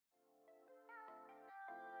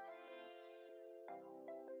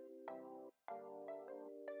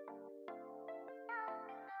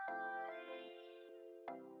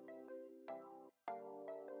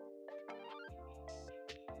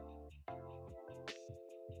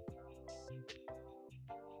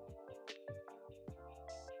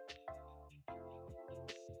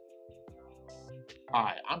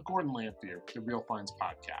Hi, I'm Gordon Lamphere with the Real Finds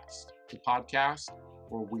Podcast, the podcast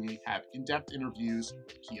where we have in-depth interviews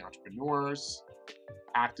with key entrepreneurs,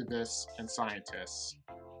 activists, and scientists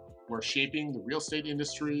who are shaping the real estate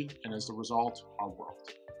industry and, as a result, our world.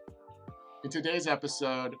 In today's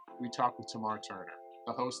episode, we talk with Tamar Turner,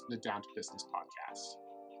 the host of the Down to Business podcast.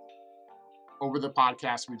 Over the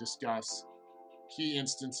podcast, we discuss key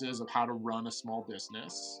instances of how to run a small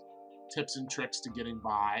business, tips and tricks to getting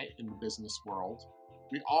by in the business world.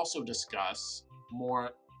 We also discuss more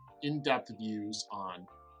in-depth views on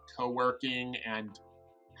co-working and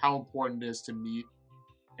how important it is to meet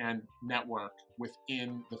and network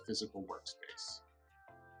within the physical workspace.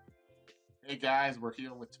 Hey guys, we're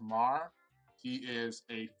here with Tamar. He is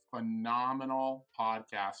a phenomenal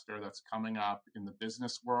podcaster that's coming up in the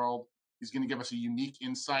business world. He's going to give us a unique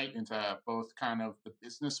insight into both kind of the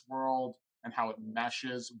business world and how it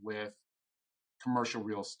meshes with commercial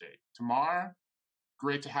real estate. Tamar,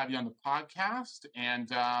 great to have you on the podcast, and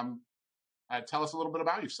tell us a little bit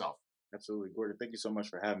about yourself. Absolutely, Gordon. Thank you so much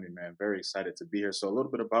for having me, man. Very excited to be here. So a little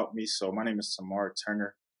bit about me. So my name is Tamar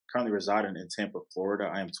Turner, currently residing in Tampa, Florida.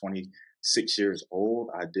 I am 26 years old.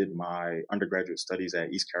 I did my undergraduate studies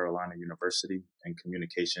at East Carolina University in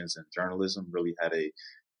communications and journalism. Really had a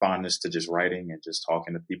fondness to just writing and just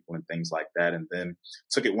talking to people and things like that. And then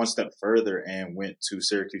took it one step further and went to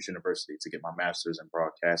Syracuse University to get my master's in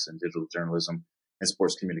broadcast and digital journalism and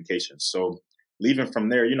sports communications. So leaving from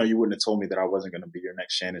there, you wouldn't have told me that I wasn't going to be your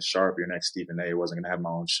next Shannon Sharp, your next Stephen A. Wasn't going to have my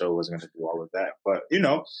own show, wasn't going to do all of that. But,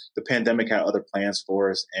 the pandemic had other plans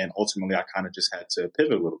for us. And ultimately, I kind of just had to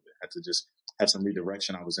pivot a little bit, had to just have some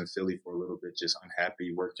redirection. I was in Philly for a little bit, just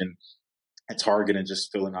unhappy working at Target and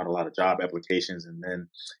just filling out a lot of job applications, and then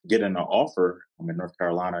getting an offer in North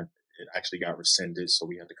Carolina. It actually got rescinded. So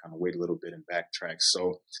we had to kind of wait a little bit and backtrack.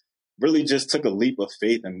 So really just took a leap of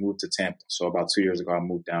faith and moved to Tampa. So about 2 years ago, I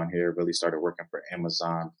moved down here, really started working for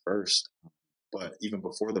Amazon first. But even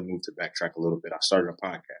before the move, to backtrack a little bit, I started a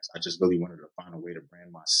podcast. I just really wanted to find a way to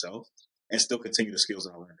brand myself and still continue the skills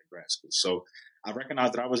that I learned in grad school. So I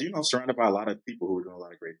recognized that I was, surrounded by a lot of people who were doing a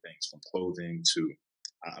lot of great things, from clothing to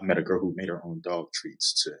I met a girl who made her own dog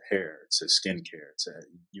treats, to hair, to skincare, to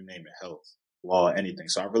you name it, health, law, anything.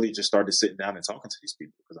 So I really just started sitting down and talking to these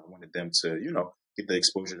people because I wanted them to, get the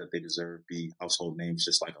exposure that they deserve, be household names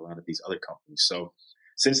just like a lot of these other companies. So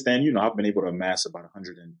since then, I've been able to amass about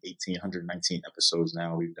 118, 119 episodes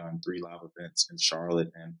now. We've done 3 live events in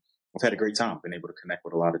Charlotte, and I've had a great time. Been able to connect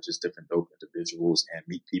with a lot of just different dope individuals and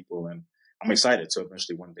meet people. And I'm excited to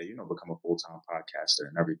eventually one day, become a full-time podcaster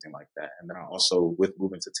and everything like that. And then I also, with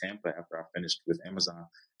moving to Tampa after I finished with Amazon,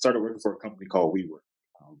 started working for a company called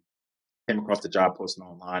WeWork. Came across the job posting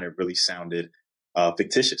online. It really sounded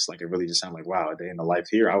fictitious. Like, it really just sounded like, wow, a day in the life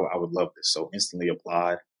here. I would love this. So instantly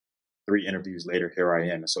applied. 3 interviews later, here I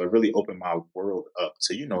am. And so it really opened my world up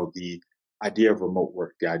to, the idea of remote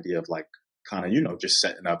work, the idea of like kind of, just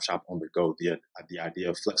setting up shop on the go, the idea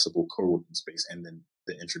of flexible co-working space, and then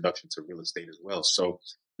the introduction to real estate as well. So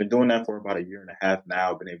been doing that for about a year and a half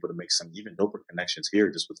now. Been able to make some even doper connections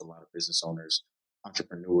here just with a lot of business owners,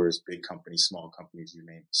 entrepreneurs, big companies, small companies, you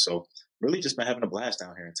name it. So really just been having a blast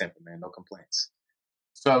down here in Tampa, man. No complaints.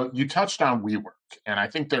 So you touched on WeWork, and I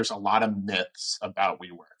think there's a lot of myths about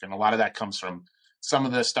WeWork, and a lot of that comes from some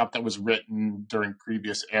of the stuff that was written during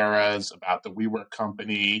previous eras about the WeWork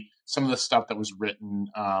company, some of the stuff that was written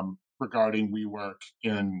regarding WeWork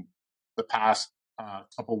in the past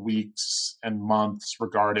couple weeks and months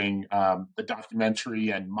regarding the documentary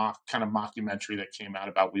and mockumentary that came out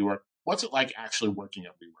about WeWork. What's it like actually working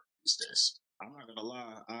at WeWork these days? I'm not gonna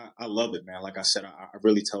lie, I love it, man. Like I said, I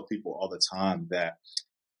really tell people all the time that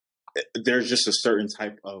there's just a certain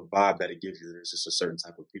type of vibe that it gives you. There's just a certain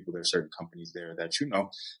type of people. There's certain companies there that,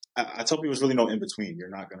 I tell people there's really no in between. You're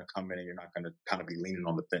not going to come in and you're not going to kind of be leaning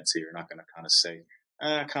on the fence here. You're not going to kind of say,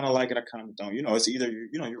 I kind of like it, I kind of don't. It's either,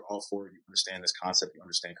 you're all for it. You understand this concept. You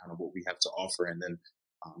understand kind of what we have to offer. And then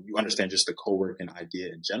you understand just the co-working idea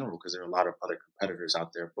in general, because there are a lot of other competitors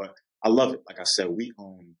out there. But I love it. Like I said, we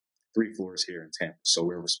own 3 floors here in Tampa. So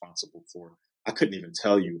we're responsible for, I couldn't even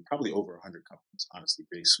tell you, probably over 100 companies, honestly,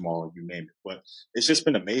 big, small, you name it. But it's just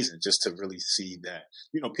been amazing just to really see that,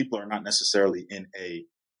 people are not necessarily in a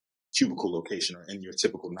cubicle location or in your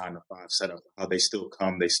typical 9-to-5 setup. How they still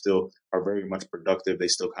come, they still are very much productive. They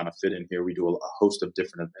still kind of fit in here. We do a host of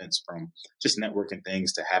different events, from just networking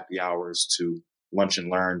things to happy hours to lunch and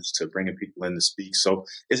learns to bringing people in to speak. So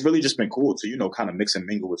it's really just been cool to, kind of mix and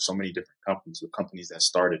mingle with so many different companies, with companies that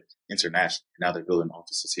started internationally. Now they're building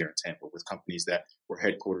offices here in Tampa, with companies that were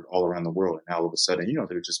headquartered all around the world. And now all of a sudden,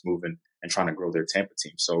 they're just moving and trying to grow their Tampa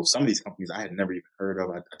team. So some of these companies I had never even heard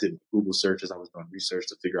of. I did Google searches. I was doing research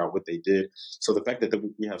to figure out what they did. So the fact that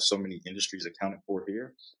we have so many industries accounted for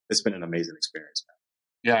here, it's been an amazing experience, man.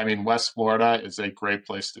 Yeah, I mean, West Florida is a great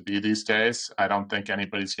place to be these days. I don't think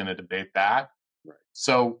anybody's going to debate that. Right.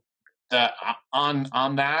 So, on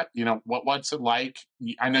that, what's it like?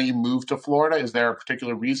 I know you moved to Florida. Is there a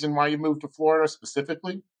particular reason why you moved to Florida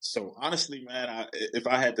specifically? So honestly, man, if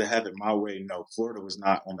I had to have it my way, no, Florida was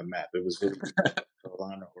not on the map. It was really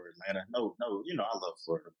Carolina or Atlanta. No, I love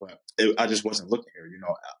Florida, but I just wasn't looking here.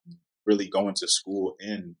 Really going to school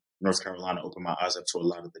in North Carolina opened my eyes up to a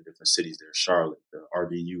lot of the different cities there: Charlotte, the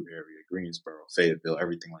RDU area, Greensboro, Fayetteville,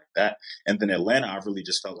 everything like that. And then Atlanta, I really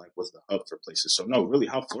just felt like was the hub for places. So no, really,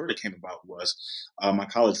 how Florida came about was my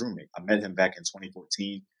college roommate. I met him back in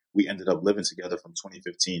 2014. We ended up living together from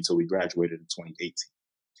 2015 till we graduated in 2018.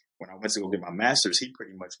 When I went to go get my master's, he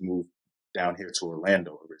pretty much moved down here to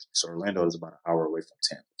Orlando originally. So Orlando is about an hour away from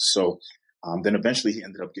Tampa. So then eventually he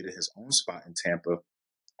ended up getting his own spot in Tampa.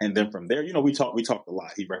 And then from there, we talked a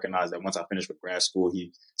lot. He recognized that once I finished with grad school,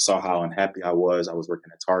 he saw how unhappy I was. I was working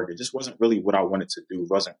at Target. It just wasn't really what I wanted to do. It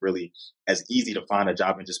wasn't really as easy to find a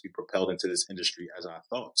job and just be propelled into this industry as I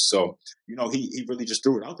thought. So, he really just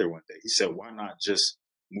threw it out there one day. He said, why not just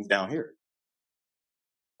move down here?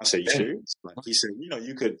 I said, you serious? Like, he said,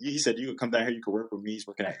 he said, you could come down here, you could work with me. He's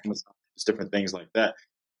working at Amazon, just different things like that.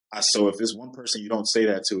 So if there's one person you don't say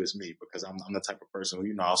that to, it's me, because I'm the type of person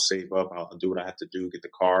who, I'll save up, I'll do what I have to do, get the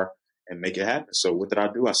car and make it happen. So what did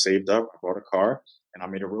I do? I saved up, I bought a car, and I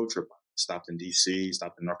made a road trip. Stopped in DC,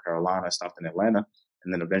 stopped in North Carolina, stopped in Atlanta.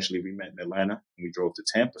 And then eventually we met in Atlanta and we drove to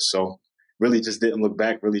Tampa. So really just didn't look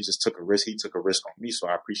back, really just took a risk. He took a risk on me. So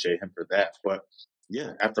I appreciate him for that. But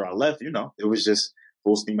yeah, after I left, it was just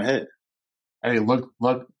full steam ahead. Hey, look,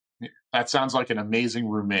 that sounds like an amazing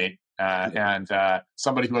roommate. And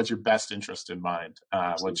somebody who has your best interest in mind,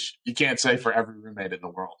 which you can't say for every roommate in the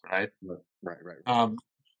world, right? Right.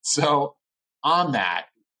 So on that,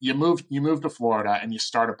 you moved to Florida and you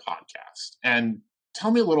start a podcast. And tell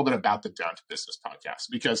me a little bit about the Down to Business podcast,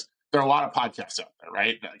 because there are a lot of podcasts out there,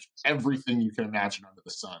 right? Like everything you can imagine under the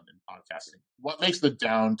sun in podcasting. What makes the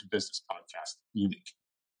Down to Business podcast unique?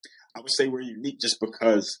 I would say we're unique just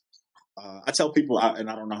because I tell people, and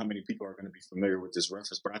I don't know how many people are going to be familiar with this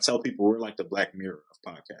reference, but I tell people we're like the Black Mirror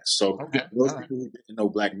of podcasts. So those people who didn't know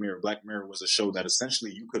Black Mirror was a show that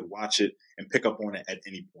essentially you could watch it and pick up on it at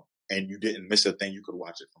any point, and you didn't miss a thing. You could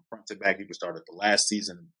watch it from front to back. You could start at the last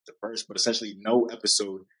season, the first, but essentially no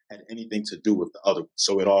episode had anything to do with the other one.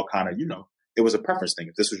 So it all kind of, it was a preference thing.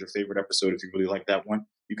 If this was your favorite episode, if you really like that one,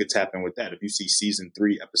 you could tap in with that. If you see season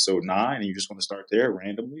 3, episode 9, and you just want to start there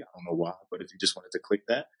randomly, I don't know why, but if you just wanted to click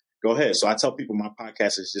that, go ahead. So I tell people my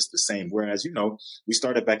podcast is just the same. Whereas, we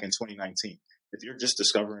started back in 2019. If you're just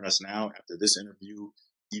discovering us now after this interview,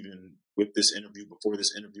 even with this interview, before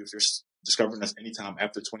this interview, if you're discovering us anytime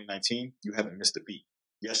after 2019, you haven't missed a beat.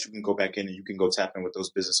 Yes, you can go back in and you can go tap in with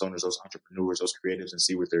those business owners, those entrepreneurs, those creatives and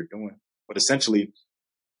see what they're doing. But essentially,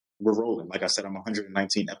 we're rolling. Like I said, I'm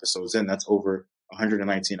 119 episodes in. That's over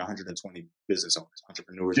 119, 120 business owners,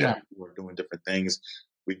 entrepreneurs who are doing different things.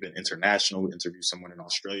 We've been international. We interviewed someone in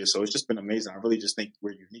Australia. So it's just been amazing. I really just think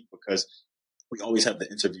we're unique because we always have the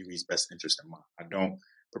interviewee's best interest in mind. I don't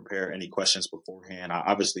prepare any questions beforehand. I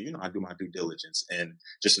obviously, I do my due diligence and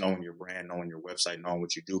just knowing your brand, knowing your website, knowing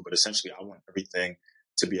what you do. But essentially, I want everything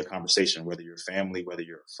to be a conversation, whether you're family, whether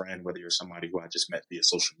you're a friend, whether you're somebody who I just met via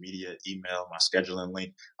social media, email, my scheduling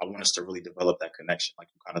link. I want us to really develop that connection. Like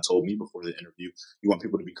you kind of told me before the interview, you want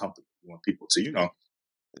people to be comfortable. You want people to,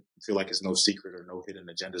 feel like it's no secret or no hidden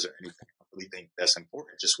agendas or anything. I really think that's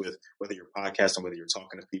important. Just with whether you're podcasting, whether you're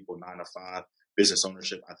talking to people 9 to 5, business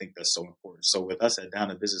ownership, I think that's so important. So with us at Down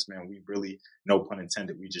to Business, man, we really, no pun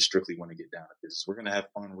intended, we just strictly want to get down to business. We're going to have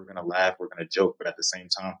fun. We're going to laugh. We're going to joke. But at the same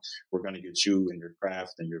time, we're going to get you and your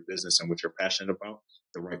craft and your business and what you're passionate about,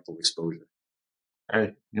 the rightful exposure.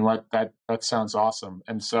 Hey, you know what? That sounds awesome.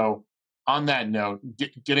 And so on that note,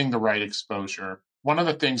 getting the right exposure, one of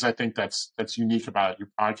the things I think that's unique about your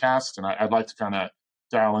podcast, and I'd like to kind of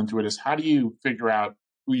dial into it, is how do you figure out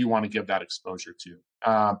who you want to give that exposure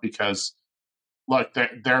to? Because look,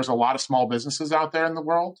 there's a lot of small businesses out there in the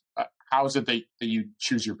world. How is it that you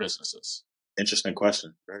choose your businesses? Interesting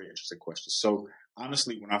question. Very interesting question. So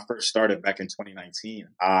honestly, when I first started back in 2019,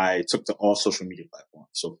 I took to all social media platforms.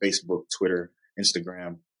 So Facebook, Twitter,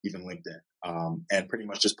 Instagram, even LinkedIn, and pretty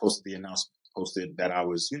much just posted the announcement. posted that I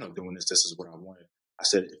was, doing this. This is what I wanted. I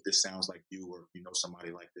said, if this sounds like you or if you know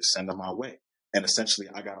somebody like this, send them my way. And essentially,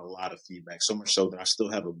 I got a lot of feedback, so much so that I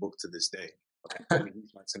still have a book to this day. A company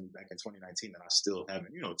reached out to me back in 2019 that I still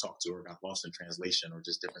haven't, talked to or got lost in translation or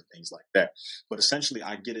just different things like that. But essentially,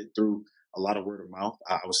 I get it through a lot of word of mouth.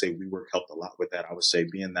 I would say WeWork helped a lot with that. I would say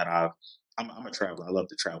being that I'm a traveler, I love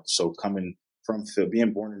to travel. So coming from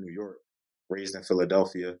being born in New York, raised in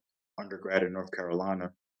Philadelphia, undergrad in North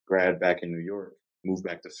Carolina, grad back in New York, moved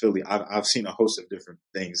back to Philly. I've seen a host of different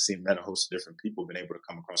things, met a host of different people, been able to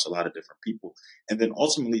come across a lot of different people. And then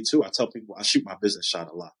ultimately too, I tell people I shoot my business shot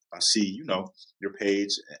a lot. I see, your page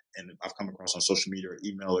and I've come across on social media or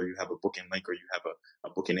email, or you have a booking link, or you have a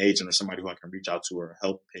booking agent or somebody who I can reach out to, or a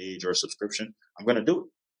help page or a subscription, I'm going to do it.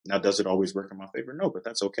 Now, does it always work in my favor? No, but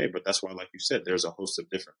that's okay. But that's why, like you said, there's a host of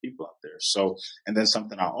different people out there. So, and then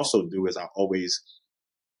something I also do is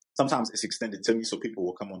sometimes it's extended to me. So people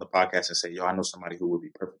will come on the podcast and say, yo, I know somebody who would be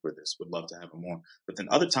perfect for this. Would love to have them on. But then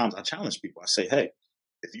other times I challenge people. I say, hey,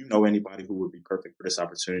 if you know anybody who would be perfect for this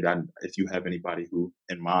opportunity, if you have anybody who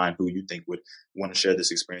in mind who you think would want to share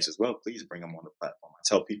this experience as well, please bring them on the platform. I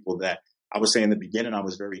tell people that I would say in the beginning, I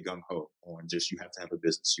was very gung ho on just, you have to have a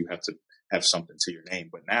business. You have to have something to your name.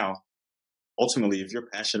 But now, ultimately, if you're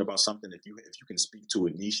passionate about something, if you can speak to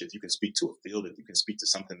a niche, if you can speak to a field, if you can speak to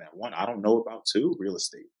something that one I don't know about too, real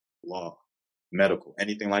estate, law, medical,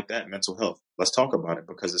 anything like that, mental health, let's talk about it.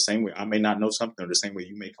 Because the same way I may not know something, or the same way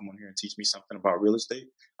you may come on here and teach me something about real estate,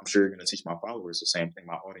 I'm sure you're going to teach my followers the same thing,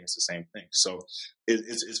 my audience the same thing. So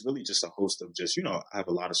it's really just a host of just, I have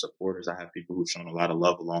a lot of supporters. I have people who've shown a lot of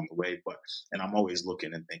love along the way, and I'm always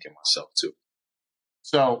looking and thinking myself too.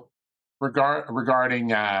 So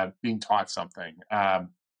regarding being taught something,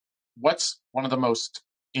 what's one of the most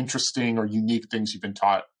interesting or unique things you've been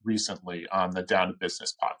taught recently on the Down to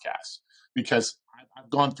Business podcast? Because I've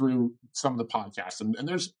gone through some of the podcasts, and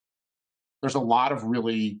there's a lot of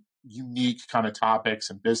really unique kind of topics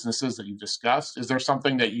and businesses that you've discussed. Is there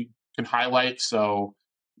something that you can highlight so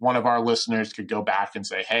one of our listeners could go back and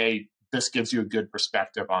say, hey, this gives you a good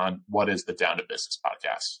perspective on what is the Down to Business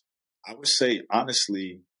podcast? I would say,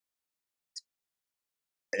 honestly,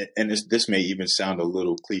 and this may even sound a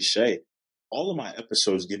little cliche, all of my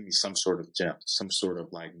episodes give me some sort of gem, some sort of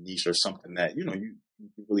like niche or something that, you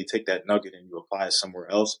really take that nugget and you apply it somewhere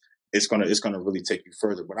else. It's gonna really take you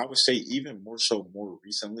further. But I would say even more so more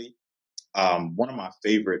recently, one of my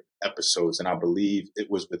favorite episodes, and I believe it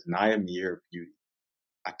was with Naya Mir Beauty.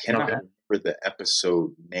 I cannot Okay. remember the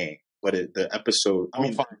episode name, but the episode,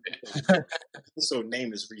 We'll find it. episode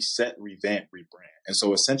name is Reset, Revamp, Rebrand. And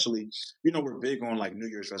so essentially, we're big on like New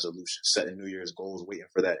Year's resolutions, setting New Year's goals, waiting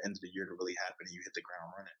for that end of the year to really happen and you hit the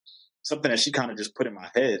ground running. Something that she kind of just put in my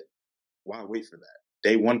head, why wait for that?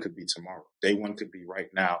 Day one could be tomorrow. Day one could be right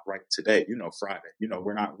now, right today, Friday.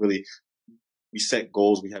 We're not really, we set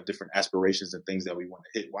goals, we have different aspirations and things that we want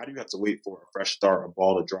to hit. Why do you have to wait for a fresh start, a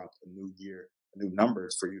ball to drop, a new year, new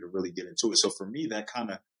numbers for you to really get into it? So for me, that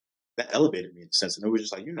elevated me in a sense. And it was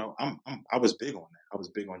just like, I was big on that. I was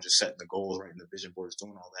big on just setting the goals, writing the vision boards,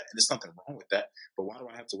 doing all that. And there's nothing wrong with that. But why do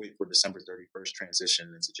I have to wait for December 31st transition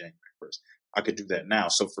into January 1st? I could do that now.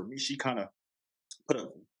 So for me, she kind of put a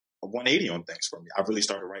 180 on things for me. I really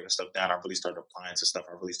started writing stuff down. I really started applying to stuff.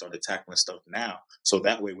 I really started tackling stuff now. So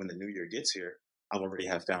that way, when the new year gets here, I'll already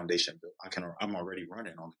have foundation built. I'm already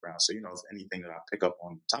running on the ground. So, if anything that I pick up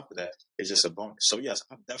on top of that is just a bonus. So yes,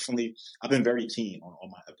 I've been very keen on all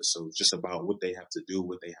my episodes, just about what they have to do,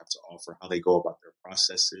 what they have to offer, how they go about their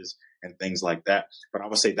processes and things like that. But I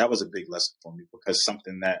would say that was a big lesson for me, because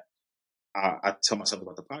something that I tell myself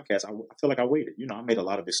about the podcast, I feel like I waited. I made a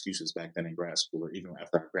lot of excuses back then in grad school, or even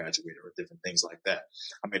after I graduated, or different things like that.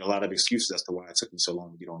 I made a lot of excuses as to why it took me so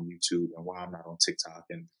long to get on YouTube and why I'm not on TikTok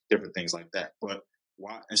and different things like that. But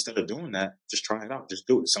why, instead of doing that, just try it out. Just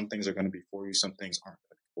do it. Some things are going to be for you. Some things aren't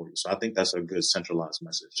going to be for you. So I think that's a good centralized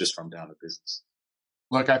message just from Down to Business.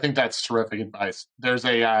 Look, I think that's terrific advice. There's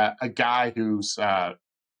a guy who's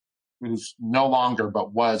no longer,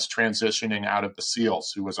 but was transitioning out of the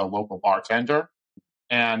SEALs, who was a local bartender.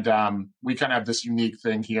 And we kind of have this unique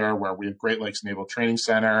thing here where we have Great Lakes Naval Training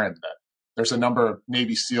Center, and there's a number of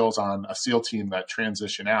Navy SEALs on a SEAL team that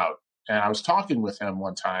transition out. And I was talking with him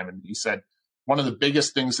one time, and he said, one of the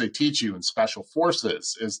biggest things they teach you in special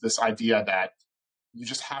forces is this idea that you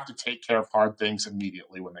just have to take care of hard things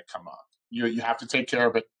immediately when they come up. You have to take care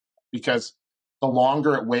of it, because the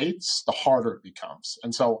longer it waits, the harder it becomes.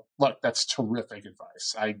 And so, look, that's terrific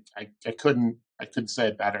advice. I couldn't say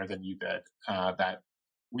it better than you did. That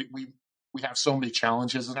we have so many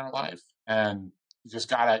challenges in our life, and you just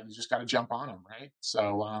gotta jump on them, right?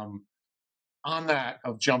 So On that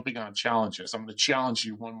of jumping on challenges, I'm going to challenge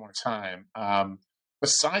you one more time.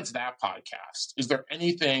 Besides that podcast, is there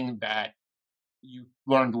anything that you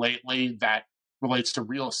learned lately that relates to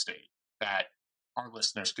real estate that our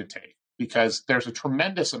listeners could take? Because there's a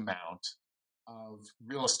tremendous amount of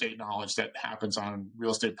real estate knowledge that happens on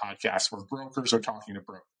real estate podcasts where brokers are talking to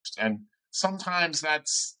brokers. And sometimes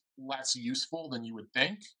that's less useful than you would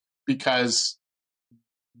think, because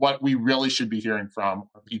what we really should be hearing from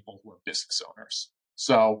are people who are business owners.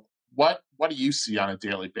 So what do you see on a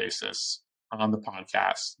daily basis on the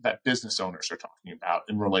podcast that business owners are talking about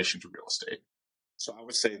in relation to real estate? So I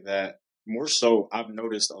would say that more so, I've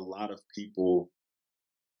noticed a lot of people,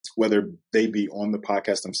 whether they be on the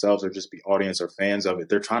podcast themselves or just be audience or fans of it,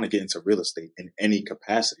 they're trying to get into real estate in any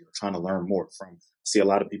capacity or trying to learn more from. I see a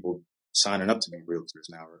lot of people signing up to be realtors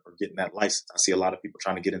now, or getting that license. I see a lot of people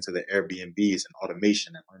trying to get into the Airbnbs and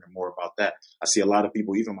automation and learning more about that. I see a lot of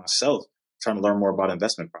people, even myself, trying to learn more about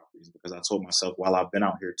investment properties, because I told myself, while I've been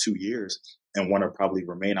out here 2 years and want to probably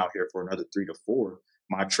remain out here for another 3 to 4,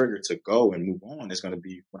 my trigger to go and move on is going to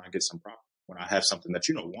be when I get some property, when I have something that,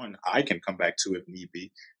 one, I can come back to if need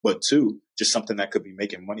be, but two, just something that could be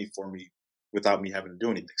making money for me without me having to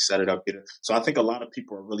do anything, set it up, get it. So I think a lot of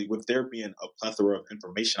people are really, with there being a plethora of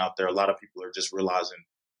information out there, a lot of people are just realizing,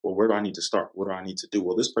 well, where do I need to start? What do I need to do?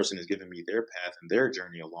 Well, this person is giving me their path and their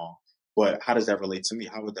journey along, but how does that relate to me?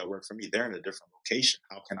 How would that work for me? They're in a different location.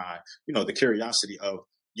 How can I, the curiosity of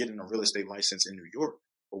getting a real estate license in New York,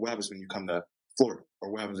 but what happens when you come to Florida,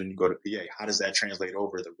 or what happens when you go to PA? How does that translate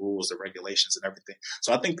over, the rules, the regulations, and everything?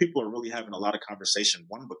 So I think people are really having a lot of conversation.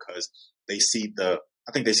 One, because I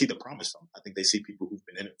think they see the promise from it. I think they see people who've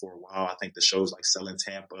been in it for a while. I think the shows like Selling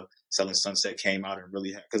Tampa, Selling Sunset came out and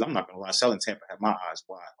really had, because I'm not going to lie, Selling Tampa had my eyes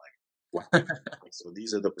wide. Like, wow. So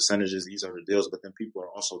these are the percentages, these are the deals. But then people are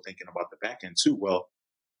also thinking about the back end too. Well,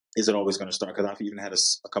 is it always going to start? Because I've even had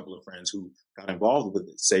a couple of friends who got involved with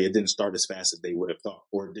it say it didn't start as fast as they would have thought,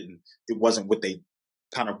 or it wasn't what they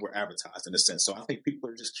kind of were advertised, in a sense. So I think people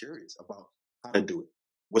are just curious about how to do it.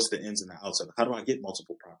 What's the ins and the outs of it? How do I get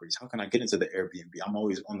multiple properties? How can I get into the Airbnb? I'm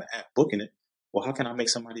always on the app booking it. Well, how can I make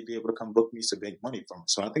somebody be able to come book me to make money from it?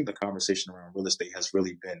 So I think the conversation around real estate has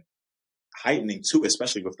really been heightening too,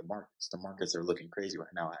 especially with the markets. The markets are looking crazy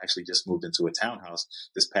right now. I actually just moved into a townhouse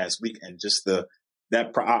this past week, and just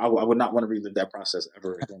I would not want to relive that process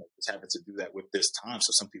ever again. Just having to do that with this time.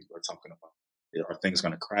 So some people are talking about, are things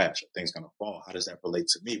going to crash? Are things going to fall? How does that relate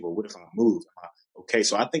to me? Well, what if I move? Am I okay?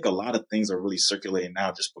 So I think a lot of things are really circulating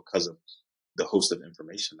now just because of the host of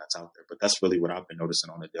information that's out there. But that's really what I've been noticing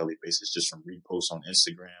on a daily basis, just from reposts on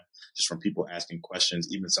Instagram, just from people asking questions,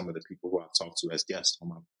 even some of the people who I've talked to as guests on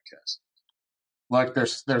my podcast. Like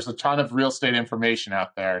there's a ton of real estate information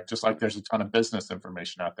out there, just like there's a ton of business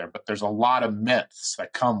information out there, but there's a lot of myths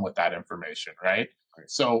that come with that information, right?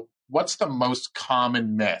 So what's the most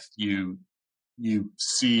common myth you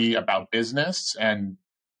see about business, and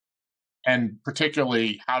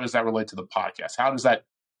particularly how does that relate to the podcast? How does that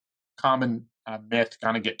common myth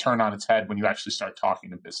kind of get turned on its head when you actually start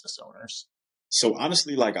talking to business owners? So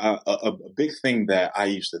honestly, like a big thing that I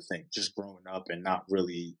used to think, just growing up and not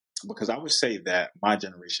really, because I would say that my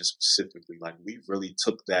generation specifically, like, we really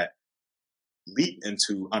took that leap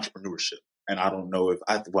into entrepreneurship. And I don't know if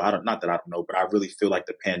not that I don't know, but I really feel like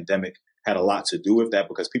the pandemic had a lot to do with that,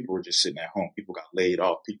 because people were just sitting at home. People got laid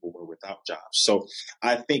off. People were without jobs. So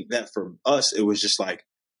I think that for us, it was just like,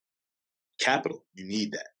 capital. You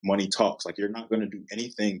need that. Money talks. Like, you're not going to do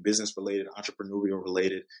anything business related, entrepreneurial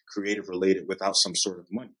related, creative related without some sort of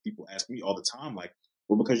money. People ask me all the time, like,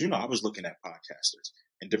 well, because, I was looking at podcasters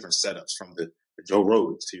and different setups, from the Joe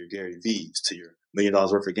Rogans to your Gary V's to your $1 million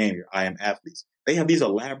worth of game, your I Am Athletes. They have these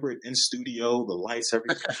elaborate in studio, the lights,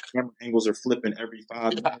 everything, camera angles are flipping every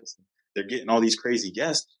 5 minutes. They're getting all these crazy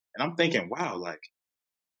guests. And I'm thinking, wow, like,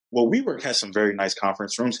 well, WeWork has some very nice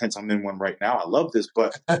conference rooms. Hence, I'm in one right now. I love this,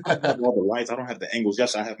 but I don't have all the lights. I don't have the angles.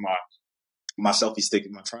 Yes, I have my selfie stick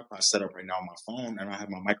and my tripod set up right now on my phone, and I have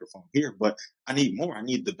my microphone here. But I need more. I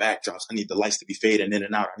need the backdrops. I need the lights to be fading in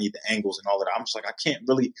and out. I need the angles and all of that. I'm just like, I can't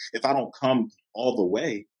really, if I don't come all the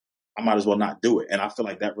way, I might as well not do it. And I feel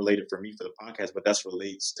like that related for me for the podcast, but that's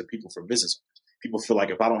relates to people for business. People feel like,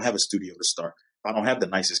 if I don't have a studio to start, if I don't have the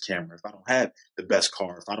nicest camera, if I don't have the best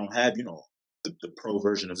car, if I don't have, the pro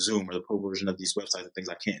version of Zoom or the pro version of these websites and things,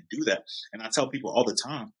 I can't do that. And I tell people all the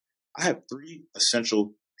time, I have 3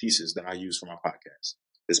 essential pieces that I use for my podcast: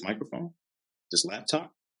 this microphone, this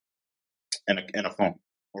laptop, and a phone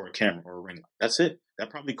or a camera or a ring light. That's it. That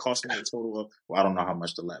probably cost me a total of, well, I don't know how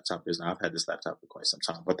much the laptop is now. I've had this laptop for quite some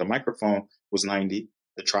time, but the microphone was 90,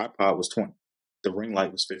 the tripod was 20, the ring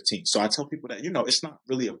light was 15. So I tell people that, it's not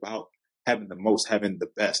really about having the most, having the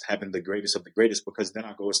best, having the greatest of the greatest, because then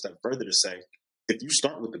I go a step further to say, if you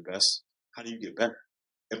start with the best, how do you get better?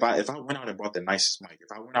 If I went out and bought the nicest mic,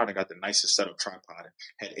 if I went out and got the nicest setup tripod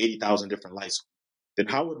and had 80,000 different lights, then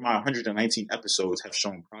how would my 119 episodes have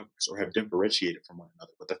shown progress or have differentiated from one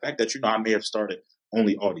another? But the fact that, I may have started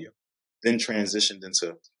only audio, then transitioned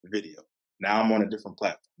into video. Now I'm on a different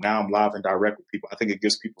platform. Now I'm live and direct with people. I think it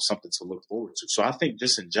gives people something to look forward to. So I think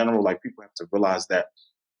just in general, like, people have to realize that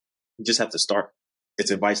you just have to start.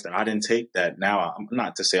 It's advice that I didn't take, that now, I'm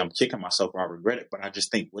not to say I'm kicking myself or I regret it, but I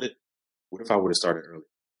just think, what if I would have started early?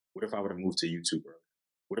 What if I would have moved to YouTube early?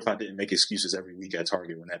 What if I didn't make excuses every week at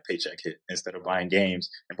Target when that paycheck hit instead of buying games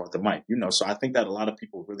and bought the mic? So I think that a lot of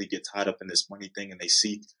people really get tied up in this money thing, and they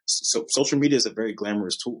see, so social media is a very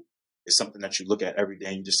glamorous tool. It's something that you look at every day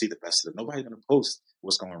and you just see the best of it. Nobody's going to post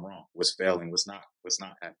what's going wrong, what's failing, what's not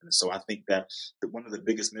happening. So I think that one of the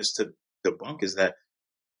biggest myths to debunk is that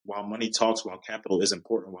while money talks, while capital is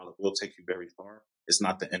important, while it will take you very far, it's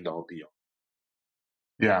not the end all be all.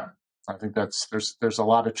 Yeah, I think there's a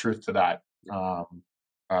lot of truth to that.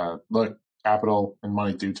 Look, capital and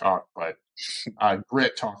money do talk, but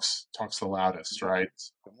grit talks the loudest, right?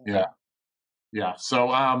 Yeah, yeah. So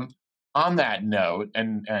on that note,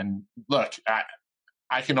 and look,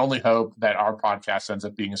 I can only hope that our podcast ends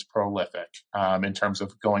up being as prolific in terms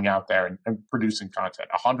of going out there and producing content.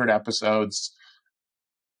 100 episodes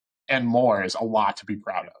and more is a lot to be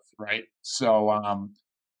proud of, right? So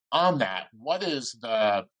on that, what is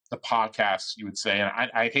the podcast you would say?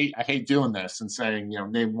 And I hate doing this and saying,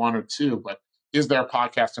 name one or two, but is there a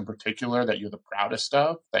podcast in particular that you're the proudest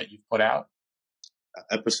of that you've put out?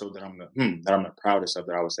 An episode that I'm the proudest of,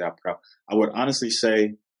 that I would say I'm proud. I would honestly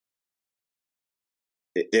say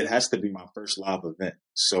it has to be my first live event.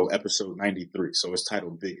 So episode 93. So it's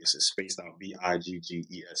titled Biggest. It's spaced out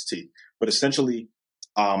Biggest. But essentially,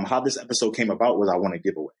 how this episode came about was I won a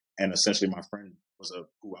giveaway. And essentially my friend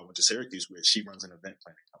who I went to Syracuse with, she runs an event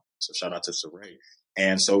planning company. So shout out to Saray.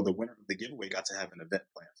 And so the winner of the giveaway got to have an event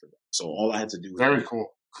plan for them. So all I had to do was very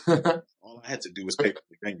cool. All I had to do was pay for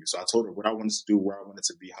the venue. So I told her what I wanted to do, where I wanted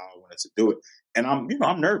to be, how I wanted to do it. And I'm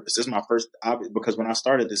nervous. This is my first, because when I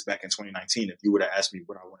started this back in 2019, if you would have asked me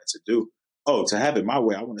what I wanted to do, to have it my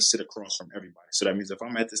way, I want to sit across from everybody. So that means if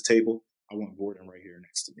I'm at this table, I want Gordon right here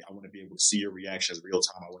next to me. I want to be able to see your reactions real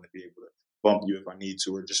time. I want to be able to bump you if I need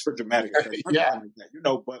to, or just for dramatic effect. Yeah. Like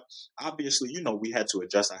that, but obviously, we had to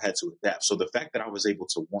adjust. I had to adapt. So the fact that I was able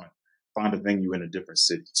to, one, find a venue in a different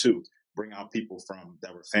city, two, bring out people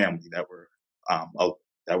that were family, that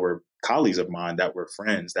were colleagues of mine, that were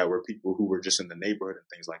friends, that were people who were just in the neighborhood and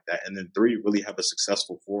things like that. And then three, really have a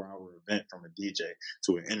successful 4-hour event, from a DJ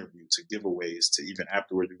to an interview to giveaways to even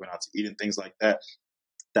afterwards we went out to eat and things like that.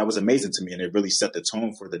 That was amazing to me, and it really set the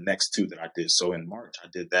tone for the next two that I did. So in March, I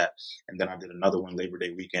did that, and then I did another one Labor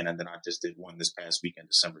Day weekend, and then I just did one this past weekend,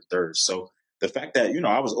 December 3rd. So the fact that,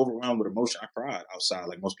 I was overwhelmed with emotion, I cried outside.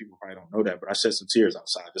 Like, most people probably don't know that, but I shed some tears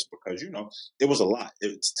outside just because, it was a lot.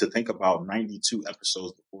 It's to think about 92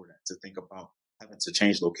 episodes before that, to think about having to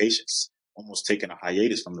change locations, almost taking a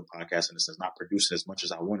hiatus from the podcast, and it's not producing as much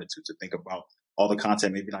as I wanted to think about all the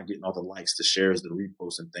content, maybe not getting all the likes, the shares, the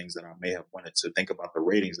reposts, and things that I may have wanted, to think about the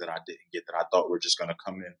ratings that I didn't get, that I thought were just going to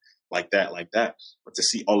come in like that. But to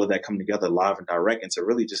see all of that come together live and direct, and to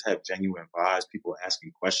really just have genuine vibes, people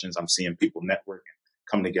asking questions, I'm seeing people network and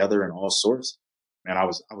come together in all sorts. Man, I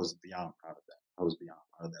was beyond proud of that. I was beyond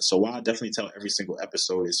proud of that. So while I definitely tell every single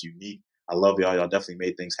episode is unique, I love y'all. Y'all definitely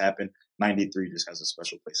made things happen. 93 just has a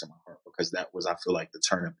special place in my heart, because that was, I feel like, the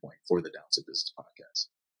turning point for the Down to Business podcast.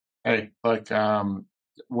 Hey, that's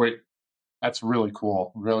really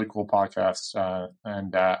cool podcast.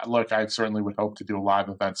 And look, I certainly would hope to do a live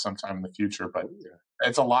event sometime in the future, but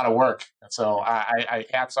it's a lot of work. So I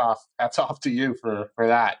hats off to you for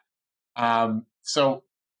that. So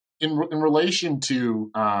in relation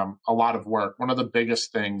to a lot of work, one of the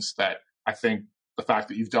biggest things that I think the fact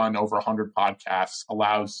that you've done over 100 podcasts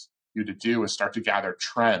allows you to do is start to gather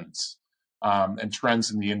trends. And trends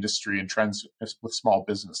in the industry and trends with small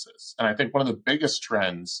businesses. And I think one of the biggest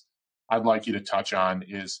trends I'd like you to touch on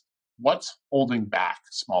is what's holding back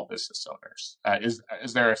small business owners. Is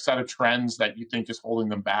there a set of trends that you think is holding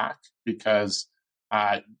them back? Because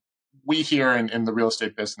we here in the real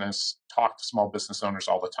estate business talk to small business owners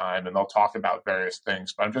all the time, and they'll talk about various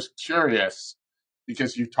things. But I'm just curious,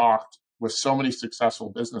 because you talked with so many successful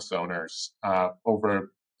business owners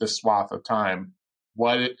over this swath of time,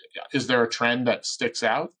 is there a trend that sticks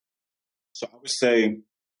out? So I would say,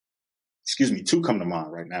 two come to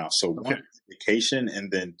mind right now. So one, education, and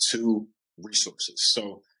then two, resources.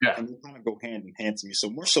 So, Yeah. and they kind of go hand in hand to me. So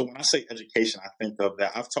more so when I say education, I think of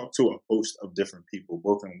that. I've talked to a host of different people,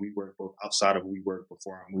 both in WeWork, both outside of WeWork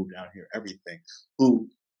before I moved down here, everything, who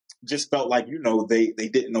just felt like, they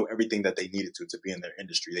didn't know everything that they needed to be in their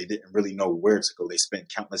industry. They didn't really know where to go. They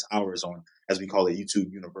spent countless hours on, as we call it,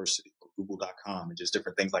 YouTube University or Google.com and just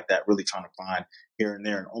different things like that, really trying to find here and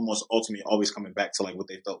there, and almost ultimately always coming back to like what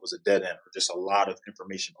they felt was a dead end or just a lot of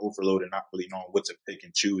information overload and not really knowing what to pick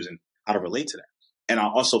and choose and how to relate to that. And I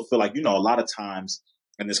also feel like, a lot of times,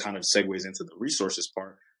 and this kind of segues into the resources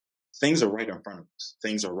part, things are right in front of us.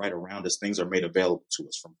 Things are right around us. Things are made available to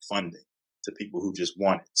us, from funding to people who just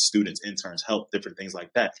want it, students, interns, help, different things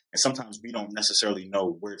like that. And sometimes we don't necessarily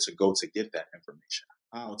know where to go to get that information,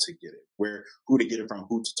 how to get it, who to get it from,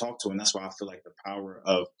 who to talk to. And that's why I feel like the power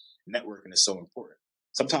of networking is so important.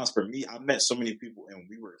 Sometimes for me, I've met so many people in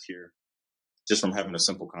WeWork here just from having a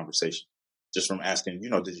simple conversation, just from asking,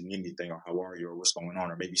 did you need anything, or how are you, or what's going on,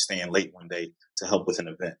 or maybe staying late one day to help with an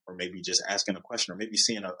event, or maybe just asking a question, or maybe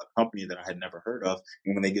seeing a company that I had never heard of.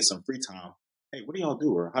 And when they get some free time, hey, what do y'all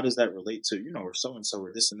do? Or how does that relate to, or so-and-so,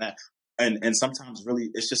 or this and that. And sometimes really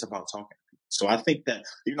it's just about talking to people. So I think that,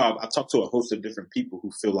 I've talked to a host of different people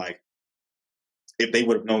who feel like if they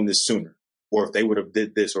would have known this sooner, or if they would have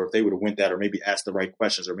did this, or if they would have went that, or maybe asked the right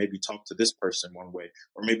questions, or maybe talked to this person one way,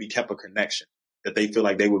 or maybe kept a connection, that they feel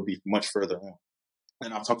like they would be much further on.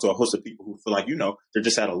 And I've talked to a host of people who feel like, they're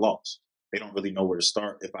just at a loss. They don't really know where to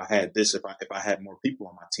start. If I had this, if I had more people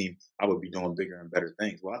on my team, I would be doing bigger and better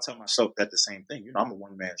things. Well, I tell myself that the same thing. I'm a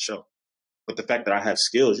one-man show. But the fact that I have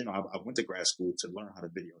skills, I went to grad school to learn how to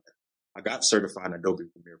video edit. I got certified in Adobe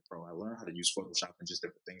Premiere Pro. I learned how to use Photoshop and just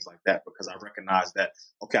different things like that, because I recognize that,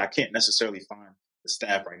 okay, I can't necessarily find the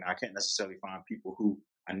staff right now. I can't necessarily find people who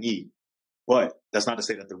I need. But that's not to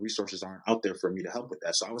say that the resources aren't out there for me to help with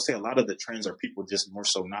that. So I would say a lot of the trends are people just more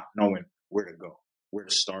so not knowing where to go, where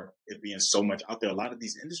to start, it being so much out there. A lot of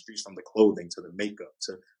these industries, from the clothing to the makeup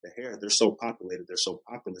to the hair, they're so populated, they're so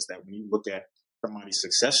populous that when you look at somebody's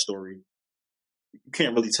success story, you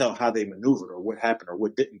can't really tell how they maneuvered or what happened or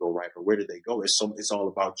what didn't go right or where did they go. It's all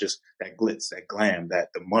about just that glitz, that glam, that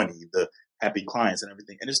the money, the happy clients and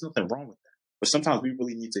everything. And there's nothing wrong with that. But sometimes we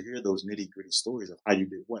really need to hear those nitty gritty stories of how you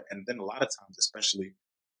did what. And then a lot of times, especially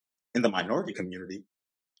in the minority community,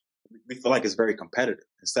 we feel like it's very competitive.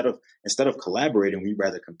 Instead of collaborating, we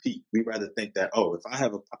rather compete. We rather think that, oh, if I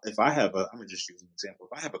have a, I'm gonna just use an example.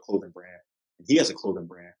 If I have a clothing brand and he has a clothing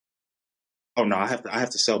brand, oh no, I have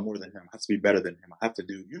to sell more than him. I have to be better than him. I have to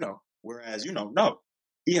do, whereas, no,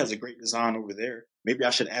 he has a great design over there. Maybe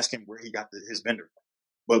I should ask him where he got his vendor from.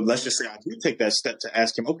 But let's just say I do take that step to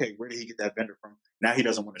ask him, okay, where did he get that vendor from? Now he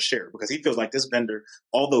doesn't want to share it because he feels like this vendor,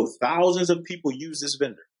 although thousands of people use this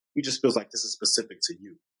vendor, he just feels like this is specific to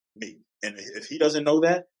you, me. And if he doesn't know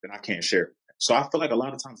that, then I can't share it. So I feel like a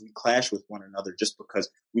lot of times we clash with one another just because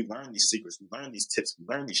we learn these secrets, we learn these tips, we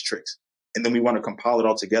learn these tricks, and then we want to compile it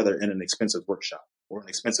all together in an expensive workshop or an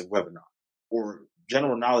expensive webinar or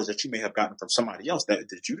general knowledge that you may have gotten from somebody else that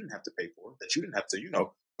you didn't have to pay for, that you didn't have to,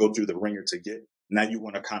 go through the ringer to get. Now you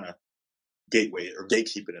want to kind of gateway it or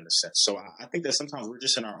gatekeep it in a sense. So I think that sometimes we're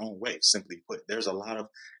just in our own way, simply put. There's a lot of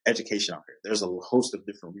education out there. There's a host of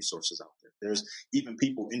different resources out there. There's even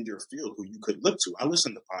people in your field who you could look to. I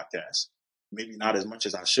listen to podcasts, maybe not as much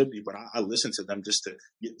as I should be, but I listen to them just to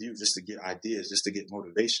get views, just to get ideas, just to get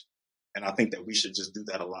motivation. And I think that we should just do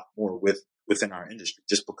that a lot more within our industry,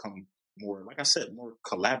 just become more, like I said, more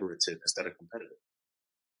collaborative instead of competitive.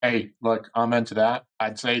 Hey, look, I'm into that.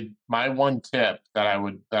 I'd say my one tip that I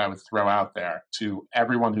would throw out there to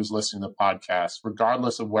everyone who's listening to the podcast,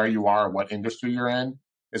 regardless of where you are or what industry you're in,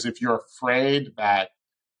 is if you're afraid that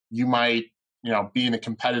you might, be in a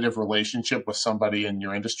competitive relationship with somebody in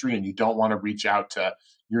your industry and you don't want to reach out to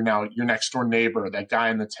your next door neighbor, that guy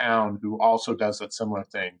in the town who also does that similar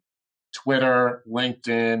thing. Twitter,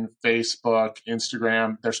 LinkedIn, Facebook,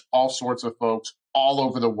 Instagram, there's all sorts of folks all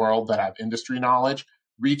over the world that have industry knowledge.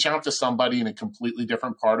 Reach out to somebody in a completely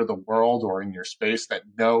different part of the world or in your space that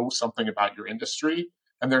know something about your industry,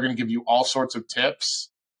 and they're going to give you all sorts of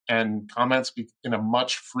tips and comments in a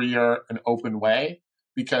much freer and open way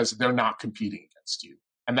because they're not competing against you.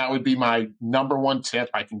 And that would be my number one tip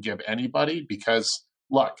I can give anybody because,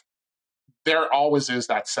 look, there always is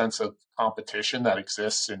that sense of competition that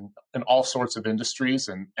exists in all sorts of industries,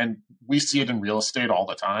 and we see it in real estate all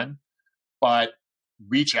the time. But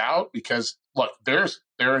reach out because look, there's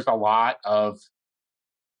a lot of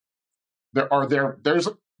there's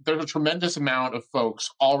a tremendous amount of folks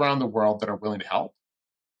all around the world that are willing to help.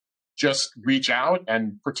 Just reach out,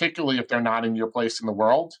 and particularly if they're not in your place in the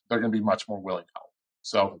world, they're going to be much more willing to help.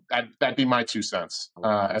 So that'd be my 2 cents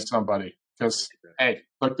as somebody because hey,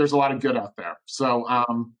 look, there's a lot of good out there. So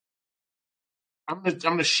I'm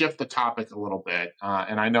gonna shift the topic a little bit,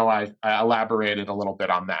 and I know I elaborated a little bit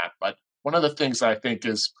on that, but one of the things I think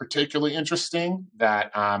is particularly interesting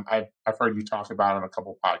that I've heard you talk about on a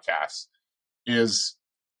couple podcasts is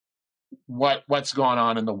what's going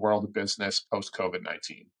on in the world of business post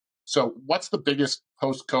COVID-19. So, what's the biggest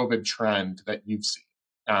post COVID trend that you've seen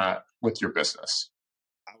with your business?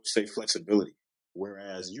 I would say flexibility.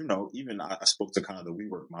 Whereas, even I spoke to kind of the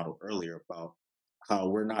WeWork model earlier about how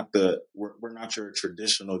we're not your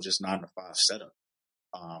traditional just 9 to 5 setup.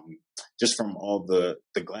 Just from all the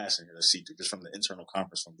glass in here to see through, just from the internal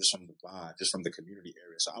conference room, just from the vibe, just from the community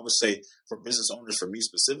area. So I would say for business owners, for me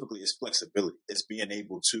specifically, it's flexibility. It's being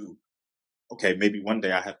able to, okay, maybe one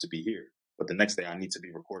day I have to be here, but the next day I need to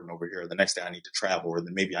be recording over here. Or the next day I need to travel, or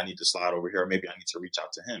then maybe I need to slide over here, or maybe I need to reach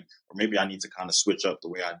out to him, or maybe I need to kind of switch up the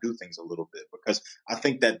way I do things a little bit. Because I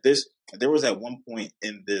think that there was at one point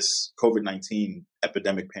in this COVID-19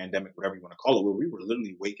 epidemic, pandemic, whatever you want to call it, where we were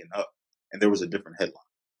literally waking up and there was a different headline.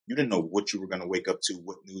 You didn't know what you were going to wake up to,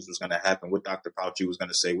 what news was going to happen, what Dr. Fauci was going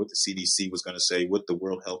to say, what the CDC was going to say, what the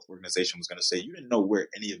World Health Organization was going to say. You didn't know where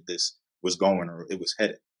any of this was going or it was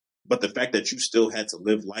headed. But the fact that you still had to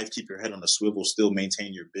live life, keep your head on a swivel, still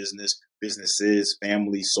maintain your businesses,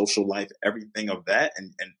 family, social life, everything of that,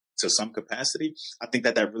 and to some capacity, I think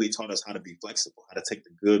that really taught us how to be flexible, how to take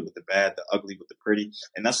the good with the bad, the ugly with the pretty.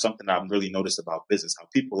 And that's something that I've really noticed about business, how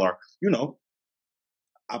people are,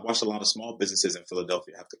 I've watched a lot of small businesses in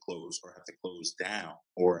Philadelphia have to close or have to close down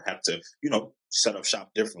or have to, set up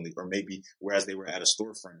shop differently. Or maybe whereas they were at a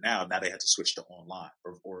storefront now they had to switch to online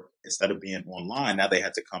or instead of being online, now they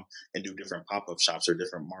had to come and do different pop-up shops or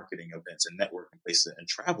different marketing events and networking places and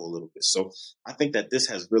travel a little bit. So I think that this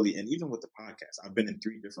has really, and even with the podcast, I've been in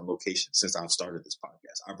 3 different locations since I've started this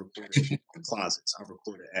podcast. I've recorded in closets. I've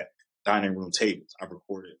recorded at dining room tables. I've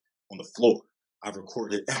recorded on the floor. I've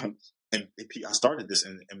recorded and I started this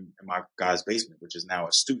in my guy's basement, which is now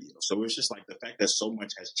a studio. So it's just like the fact that so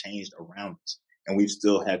much has changed around us. And we've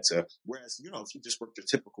still had to, whereas, if you just worked your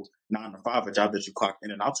typical 9 to 5, a job that you clock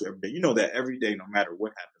in and out to every day, that every day, no matter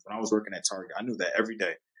what happens, when I was working at Target, I knew that every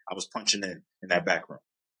day I was punching in that back room.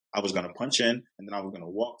 I was going to punch in and then I was going to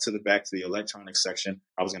walk to the back to the electronics section.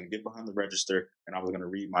 I was going to get behind the register and I was going to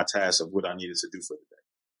read my tasks of what I needed to do for the day.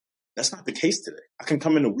 That's not the case today. I can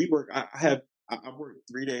come into WeWork. I worked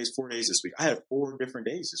 3 days, 4 days this week. I had 4 different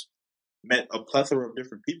days this week. Met a plethora of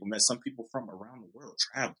different people. Met some people from around the world,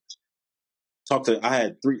 travelers. I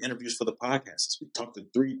had 3 interviews for the podcast. We talked to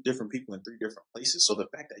 3 different people in 3 different places. So the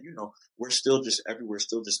fact that, we're still just everywhere,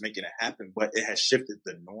 still just making it happen, but it has shifted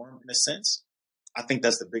the norm in a sense. I think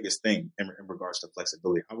that's the biggest thing in regards to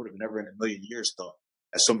flexibility. I would have never in a million years thought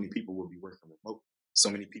that so many people would be working remote. So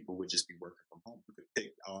many people would just be working from home. You could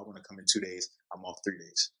pick, I want to come in 2 days. I'm off 3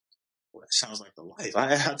 days. Well, that sounds like the life.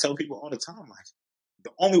 I tell people all the time, like,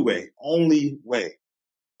 the only way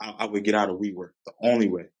I would get out of WeWork, the only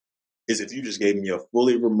way is if you just gave me a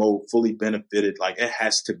fully remote, fully benefited, like it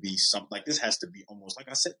has to be something, like this has to be almost, like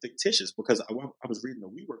I said, fictitious, because I was reading the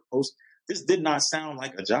WeWork post. This did not sound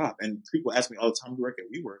like a job. And people ask me all the time, you work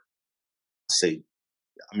at WeWork? I say,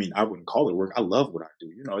 I wouldn't call it work. I love what I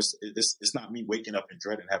do. It's not me waking up and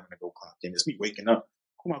dreading having to go clock in. It's me waking up.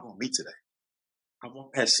 Who am I going to meet today? I've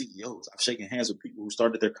walked past CEOs. I've shaken hands with people who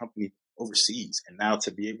started their company overseas. And now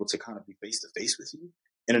to be able to kind of be face to face with you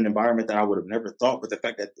in an environment that I would have never thought, but the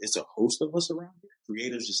fact that it's a host of us around here,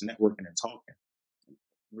 creators just networking and talking.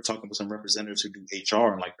 We're talking with some representatives who do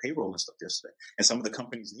HR and like payroll and stuff yesterday. And some of the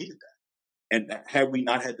companies needed that. And had we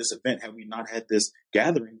not had this event, had we not had this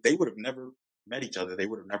gathering, they would have never met each other. They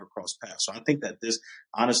would have never crossed paths. So I think that this,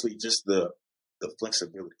 honestly, just the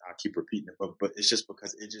flexibility, I keep repeating it, but it's just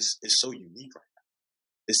because it's so unique right now.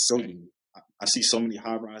 It's so unique. I see so many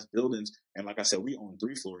high-rise buildings, and like I said, we own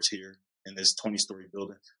 3 floors here in this 20-story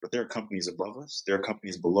building, but there are companies above us, there are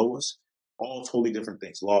companies below us, all totally different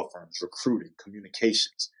things: law firms, recruiting,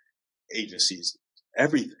 communications, agencies,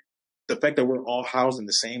 everything. The fact that we're all housed in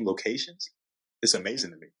the same locations, it's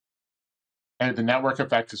amazing to me. And the network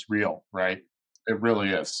effect is real, right? It really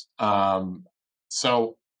is.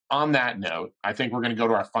 So on that note, I think we're going to go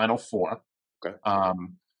to our final 4. Okay.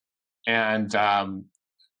 And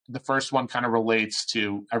the first one kind of relates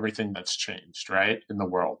to everything that's changed, right, in the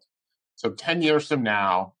world. So 10 years from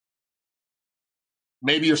now,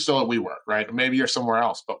 maybe you're still at WeWork, right? Or maybe you're somewhere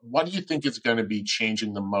else. But what do you think is going to be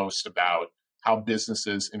changing the most about how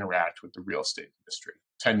businesses interact with the real estate industry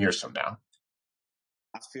 10 years from now?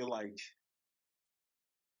 I feel like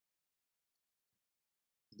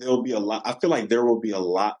there will be a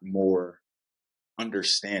lot more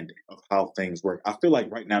understanding of how things work. I feel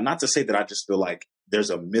like right now, not to say that I just feel like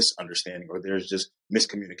there's a misunderstanding or there's just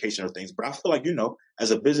miscommunication or things, but I feel like,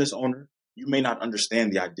 as a business owner, you may not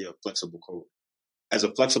understand the idea of flexible code. As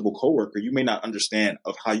a flexible coworker, you may not understand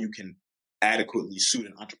of how you can adequately suit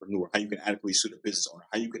an entrepreneur, how you can adequately suit a business owner,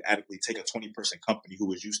 how you could adequately take a 20-person company who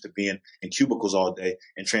was used to being in cubicles all day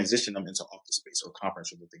and transition them into office space or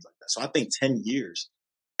conference room and things like that. So I think 10 years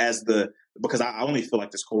because I only feel like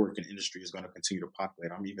this co-working industry is going to continue to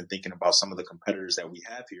populate. I'm even thinking about some of the competitors that we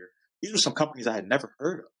have here. These are some companies I had never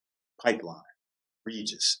heard of. Pipeline,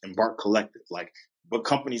 Regis, Embark Collective, but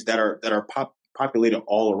companies that are populated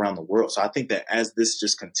all around the world. So I think that as this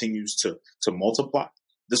just continues to multiply,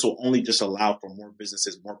 this will only just allow for more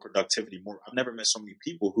businesses, more productivity, more. I've never met so many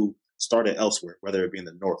people who started elsewhere, whether it be in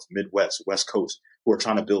the North, Midwest, West Coast, who are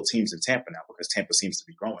trying to build teams in Tampa now because Tampa seems to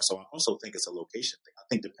be growing. So I also think it's a location thing. I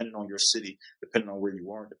think depending on your city, depending on where you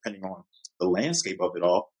are, depending on the landscape of it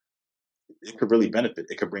all, it could really benefit.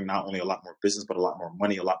 It could bring not only a lot more business, but a lot more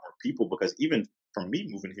money, a lot more people. Because even from me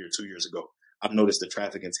moving here 2 years ago, I've noticed the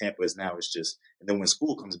traffic in Tampa is now it's just, and then when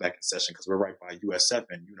school comes back in session, because we're right by USF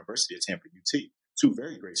and University of Tampa, UT, two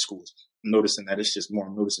very great schools. I'm noticing that it's just more.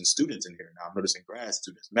 I'm noticing students in here now. I'm noticing grad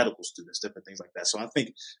students, medical students, different things like that. So I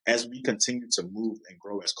think as we continue to move and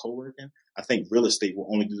grow as co-working, I think real estate will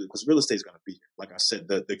only do it because real estate is going to be here. Like I said,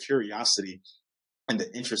 the curiosity and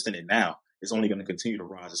the interest in it now is only going to continue to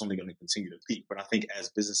rise. It's only going to continue to peak. But I think as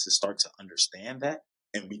businesses start to understand that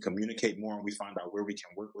and we communicate more and we find out where we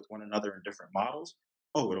can work with one another in different models,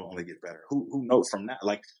 it'll only get better. Who knows from that?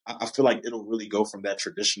 Like, I feel like it'll really go from that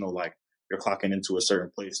traditional, like you're clocking into a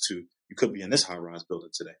certain place to you could be in this high rise building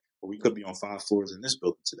today, or we could be on 5 floors in this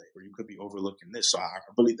building today, or you could be overlooking this. So I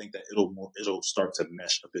really think that it'll start to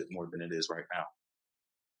mesh a bit more than it is right now.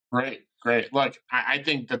 Great, great. Look, I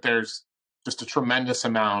think that there's just a tremendous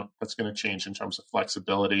amount that's going to change in terms of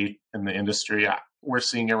flexibility in the industry. We're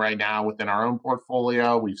seeing it right now within our own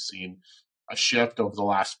portfolio. We've seen a shift over the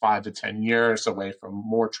last 5 to 10 years away from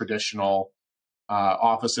more traditional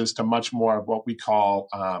offices to much more of what we call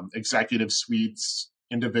executive suites,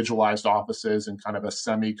 individualized offices, and kind of a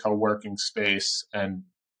semi co-working space. And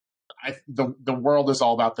the world is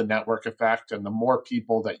all about the network effect, and the more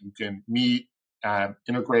people that you can meet,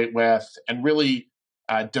 integrate with, and really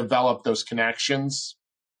develop those connections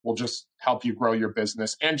will just help you grow your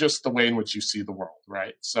business and just the way in which you see the world,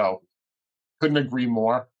 right? So couldn't agree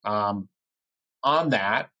more on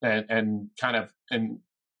that and kind of and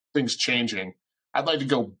things changing. I'd like to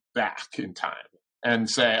go back in time and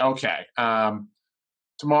say, okay,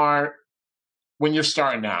 Tamar, when you're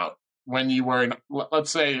starting out, when you were in,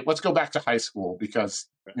 let's go back to high school because,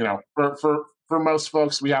 for most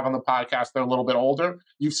folks we have on the podcast, they're a little bit older.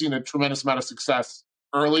 You've seen a tremendous amount of success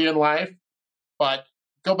early in life, but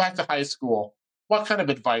go back to high school. What kind of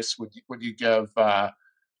advice would you give a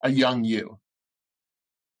young you?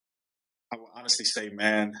 I would honestly say,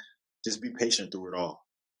 man, just be patient through it all.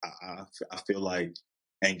 I feel like,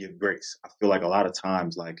 and give grace. I feel like a lot of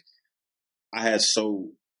times, like I had so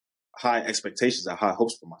high expectations and high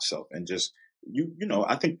hopes for myself, and just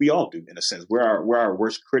I think we all do in a sense. We're our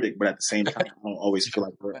worst critic, but at the same time, I don't always feel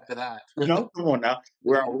like we're. Come on now,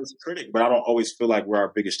 we're our worst critic, but I don't always feel like we're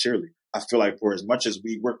our biggest cheerleader. I feel like for as much as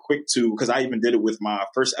we're quick to, because I even did it with my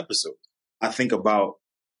first episode. I think about,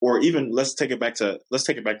 or even let's take it back to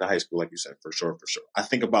high school, like you said, for sure. I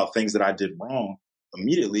think about things that I did wrong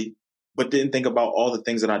immediately, but didn't think about all the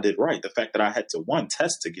things that I did right. The fact that I had to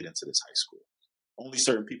test to get into this high school. Only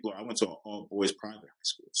certain people I went to an all boys private high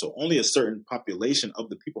school. So only a certain population of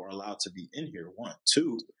the people are allowed to be in here. 1,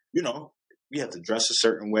 2, we had to dress a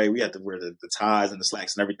certain way. We had to wear the ties and the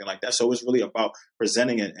slacks and everything like that. So it was really about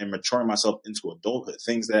presenting it and maturing myself into adulthood,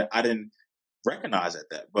 things that I didn't recognize at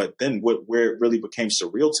that. But then where it really became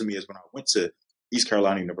surreal to me is when I went to East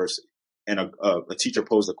Carolina University and a teacher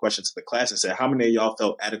posed a question to the class and said, how many of y'all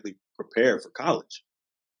felt adequately prepared for college?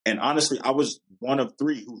 And honestly, I was one of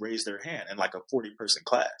 3 who raised their hand in like a 40-person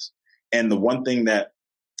class. And the one thing that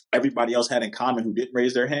everybody else had in common who didn't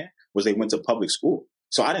raise their hand was they went to public school.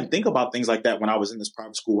 So I didn't think about things like that when I was in this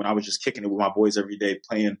private school, when I was just kicking it with my boys every day,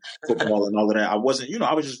 playing football and all of that. I wasn't,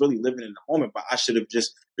 I was just really living in the moment, but I should have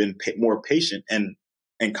just been more patient and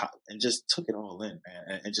just took it all in,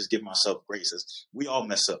 man, and just give myself grace. We all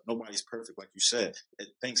mess up. Nobody's perfect. Like you said,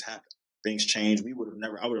 things happen. Things change. I would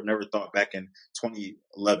have never thought back in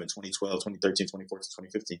 2011, 2012, 2013, 2014,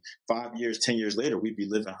 2015, 5 years, 10 years later, we'd be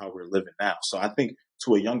living how we're living now. So I think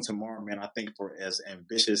to a young Tamar, man, I think for as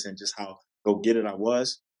ambitious and just how go get it I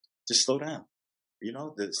was, just slow down.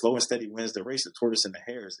 The slow and steady wins the race. The tortoise and the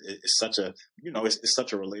hare is such a, it's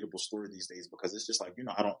such a relatable story these days, because it's just like, you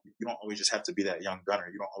don't always just have to be that young gunner.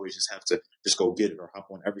 You don't always just have to just go get it or hop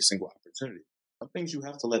on every single opportunity. Some things you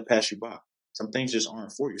have to let pass you by. Some things just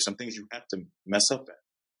aren't for you. Some things you have to mess up at.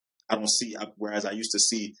 I don't see, whereas I used to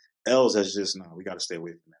see L's as just, no, we got to stay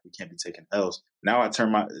away from that. We can't be taking L's. Now I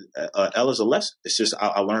turn my L as a lesson. It's just,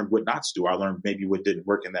 I learned what not to do. I learned maybe what didn't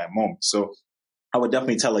work in that moment. So I would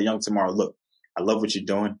definitely tell a young Tamar, look, I love what you're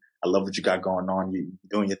doing. I love what you got going on. You're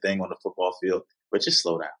doing your thing on the football field, but just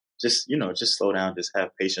slow down. Just slow down. Just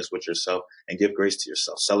have patience with yourself and give grace to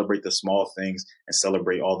yourself. Celebrate the small things and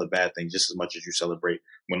celebrate all the bad things just as much as you celebrate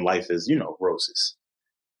when life is, roses.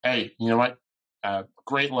 Hey, you know what?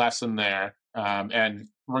 Great lesson there. And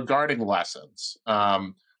regarding lessons,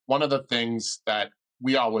 one of the things that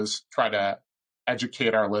we always try to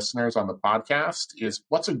educate our listeners on the podcast is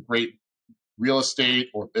what's a great real estate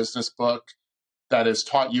or business book that has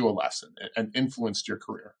taught you a lesson and influenced your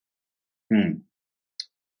career?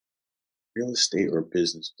 Real estate or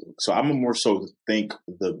business book? So I'm more so think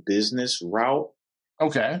the business route.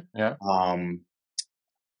 Okay. Yeah.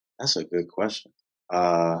 That's a good question.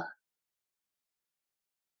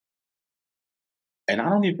 And I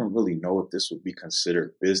don't even really know if this would be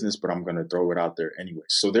considered business, but I'm going to throw it out there anyway.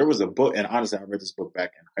 So there was a book, and honestly, I read this book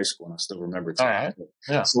back in high school, and I still remember it. All right.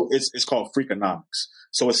 Yeah. So it's called Freakonomics.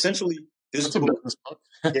 So essentially, this That's a book, business book.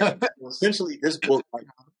 essentially this book, like,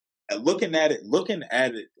 looking at it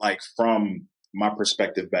like from my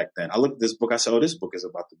perspective back then. I looked at this book. I said, "Oh, this book is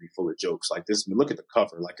about to be full of jokes." Like this. Look at the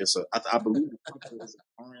cover. Like I believe the cover is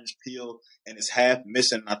an orange peel, and it's half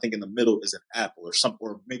missing. And I think in the middle is an apple or something,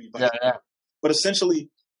 or maybe. Yeah. But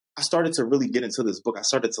essentially, I started to really get into this book. I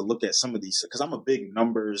started to look at some of these because I'm a big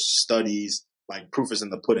numbers, studies, like proof is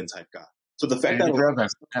in the pudding type guy. So the fact that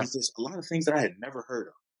a lot of things that I had never heard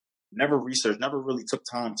of, never researched, never really took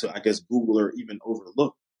time to, I guess, Google or even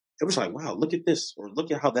overlook. It was like, wow, look at this, or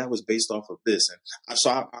look at how that was based off of this. And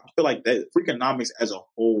so I feel like that Freakonomics as a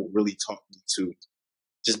whole really taught me to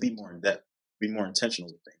just be more in depth, be more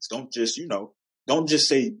intentional with things. Don't just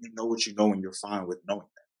say you know what you know and you're fine with knowing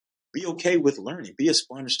that. Be okay with learning. Be a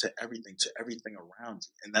sponge to everything around you.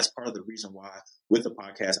 And that's part of the reason why with the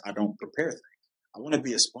podcast, I don't prepare things. I want to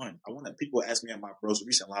be a sponge. People ask me at my bro's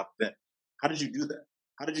recent live event, how did you do that?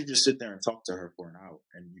 How did you just sit there and talk to her for an hour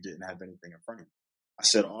and you didn't have anything in front of you? I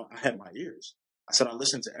said, I had my ears. I said, I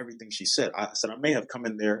listened to everything she said. I said, I may have come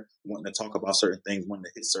in there wanting to talk about certain things, wanting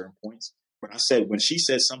to hit certain points. But I said, when she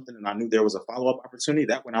said something and I knew there was a follow-up opportunity,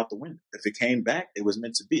 that went out the window. If it came back, it was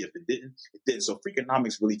meant to be. If it didn't, it didn't. So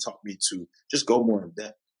Freakonomics really taught me to just go more in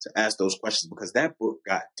depth, to ask those questions, because that book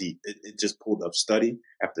got deep. It just pulled up study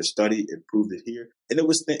after study. It proved it here. And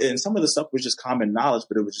and some of the stuff was just common knowledge,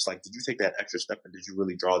 but it was just like, did you take that extra step and did you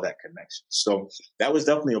really draw that connection? So that was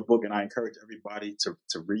definitely a book, and I encourage everybody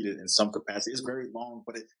to read it in some capacity. It's very long,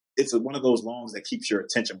 but it's one of those longs that keeps your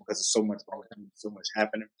attention because it's so much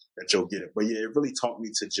happening that you'll get it. But yeah, it really taught me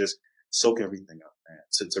to just soak everything up, man,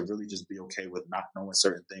 to really just be okay with not knowing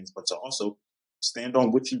certain things, but to also stand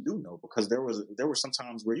on what you do know, because there were some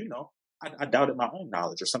times where, I doubted my own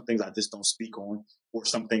knowledge, or some things I just don't speak on, or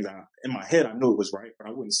some things in my head I knew it was right, but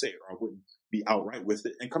I wouldn't say it, or I wouldn't be outright with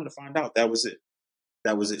it. And come to find out, that was it.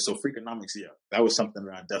 So Freakonomics, yeah, that was something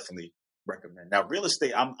that I definitely recommend. Now, real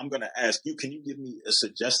estate, I'm going to ask you, can you give me a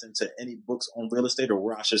suggestion to any books on real estate or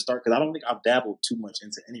where I should start? Because I don't think I've dabbled too much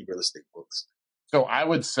into any real estate books. So I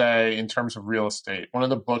would say, in terms of real estate, one of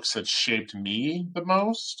the books that shaped me the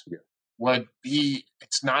most would be,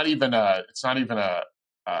 it's not even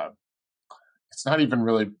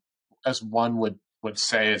really, as one would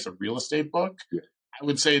say, as a real estate book. Yeah. I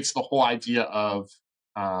would say it's the whole idea of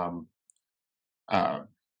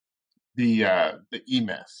the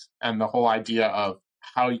E-Myth, and the whole idea of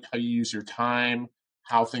how you use your time,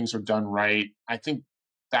 how things are done right. I think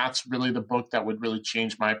that's really the book that would really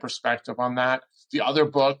change my perspective on that. The other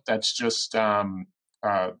book that's just the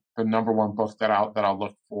number one book that I'll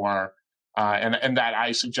look for, and that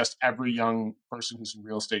I suggest every young person who's in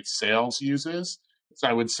real estate sales uses. So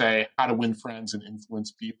I would say How to Win Friends and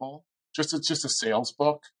Influence People. It's just a sales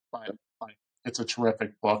book, but like, it's a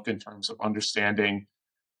terrific book in terms of understanding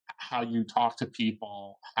how you talk to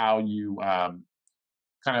people, how you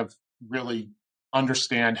kind of really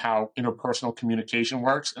understand how interpersonal communication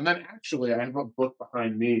works. And then actually, I have a book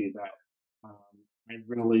behind me that um,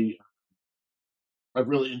 I've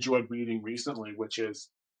really enjoyed reading recently, which is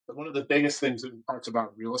one of the biggest things in parts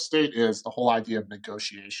about real estate is the whole idea of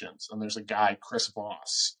negotiations. And there's a guy, Chris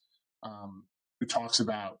Voss, who talks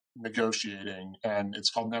about negotiating, and it's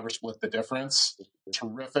called Never Split the Difference.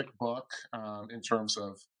 Terrific book in terms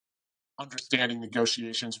of understanding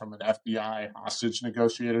negotiations from an FBI hostage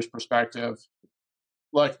negotiator's perspective.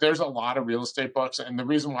 Like, there's a lot of real estate books, and the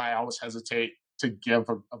reason why I always hesitate to give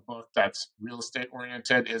a book that's real estate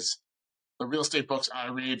oriented is the real estate books I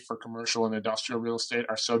read for commercial and industrial real estate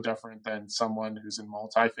are so different than someone who's in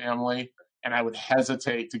multifamily. And I would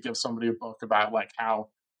hesitate to give somebody a book about like how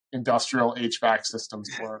industrial HVAC systems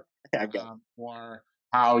work, or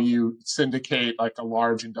how you syndicate like a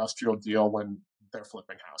large industrial deal when they're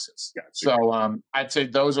flipping houses. Gotcha. So I'd say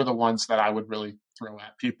those are the ones that I would really throw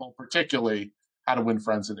at people, particularly How to Win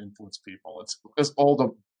Friends and Influence People. It's as old a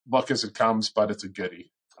book as it comes, but it's a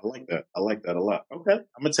goodie. I like that. I like that a lot. Okay.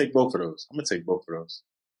 I'm going to take both of those.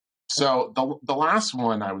 So the last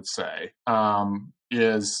one I would say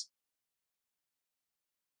is,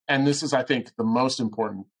 and this is, I think, the most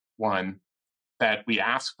important one that we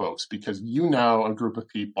ask folks, because you know a group of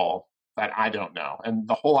people that I don't know. And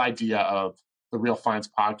the whole idea of the Real Finds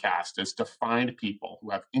podcast is to find people who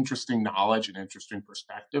have interesting knowledge and interesting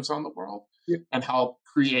perspectives on the world, and help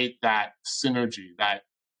create that synergy, that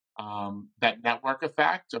network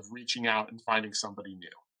effect of reaching out and finding somebody new.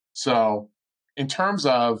 So in terms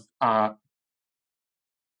of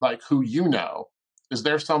like who you know, is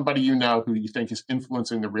there somebody you know who you think is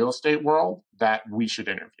influencing the real estate world that we should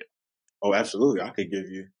interview? Oh, absolutely. I could give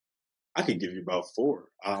you about 4.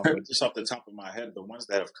 But just off the top of my head, the ones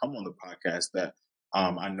that have come on the podcast that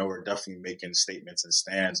I know are definitely making statements and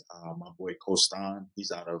stands. My boy Kostan,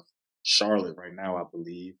 he's out of Charlotte right now, I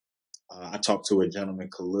believe. I talked to a gentleman,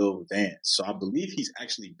 Khalil Vance. So I believe he's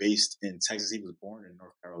actually based in Texas. He was born in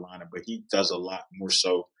North Carolina, but he does a lot more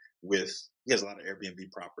so he has a lot of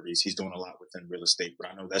Airbnb properties. He's doing a lot within real estate, but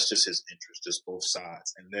I know that's just his interest, just both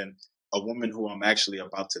sides. And then a woman who I'm actually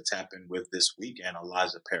about to tap in with this weekend,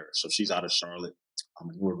 Eliza Parrish. So she's out of Charlotte. I'm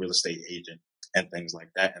a newer real estate agent and things like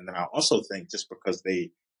that. And then I also think, just because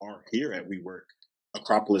they are here at WeWork,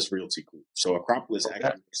 Acropolis Realty Group. So Acropolis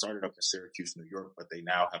actually started up in Syracuse, New York, but they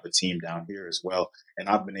now have a team down here as well. And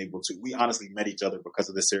I've been able to, we honestly met each other because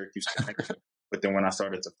of the Syracuse connection. But then when I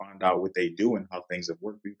started to find out what they do and how things have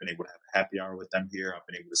worked, we've been able to have a happy hour with them here. I've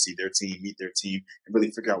been able to see their team, meet their team, and really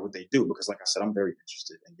figure out what they do. Because like I said, I'm very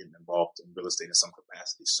interested in getting involved in real estate in some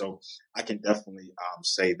capacity. So I can definitely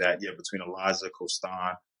say that, between Eliza,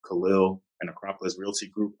 Kostan, Khalil, and Acropolis Realty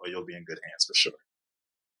Group, you'll be in good hands for sure.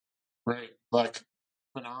 Great. Look,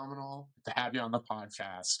 phenomenal to have you on the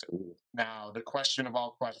podcast. Ooh. Now, the question of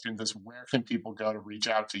all questions is, where can people go to reach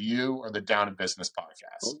out to you or the Down to Business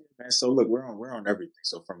podcast? Oh, yeah, man. So look, we're on everything.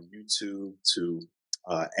 So from YouTube to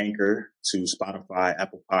Anchor to Spotify,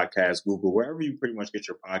 Apple Podcasts, Google, wherever you pretty much get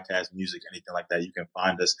your podcast, music, anything like that, you can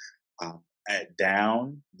find us at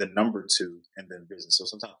Down, the number 2, and then Business. So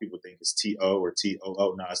sometimes people think it's TO or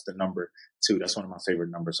TOO. No, it's the number 2. That's one of my favorite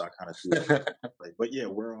numbers. So I kind of do it. But yeah,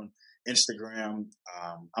 we're on Instagram.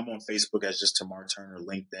 I'm on Facebook as just Tamar Turner,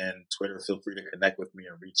 LinkedIn, Twitter. Feel free to connect with me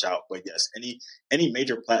and reach out. But yes, any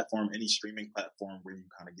major platform, any streaming platform where you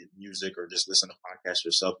kind of get music or just listen to podcasts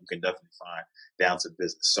yourself, you can definitely find Down to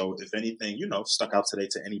Business. So if anything, stuck out today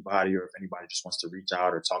to anybody, or if anybody just wants to reach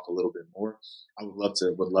out or talk a little bit more, I would love to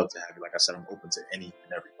have you. Like I said, I'm open to any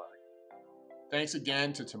and everybody. Thanks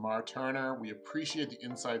again to Tamar Turner. We appreciate the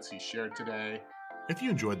insights he shared today. If you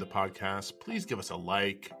enjoyed the podcast, please give us a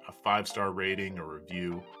like, a 5-star rating, or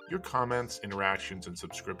review. Your comments, interactions, and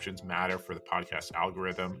subscriptions matter for the podcast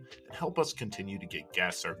algorithm and help us continue to get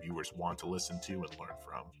guests our viewers want to listen to and learn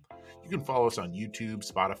from. You can follow us on YouTube,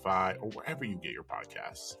 Spotify, or wherever you get your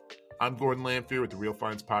podcasts. I'm Gordon Lamphere with the Real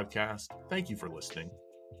Finds Podcast. Thank you for listening.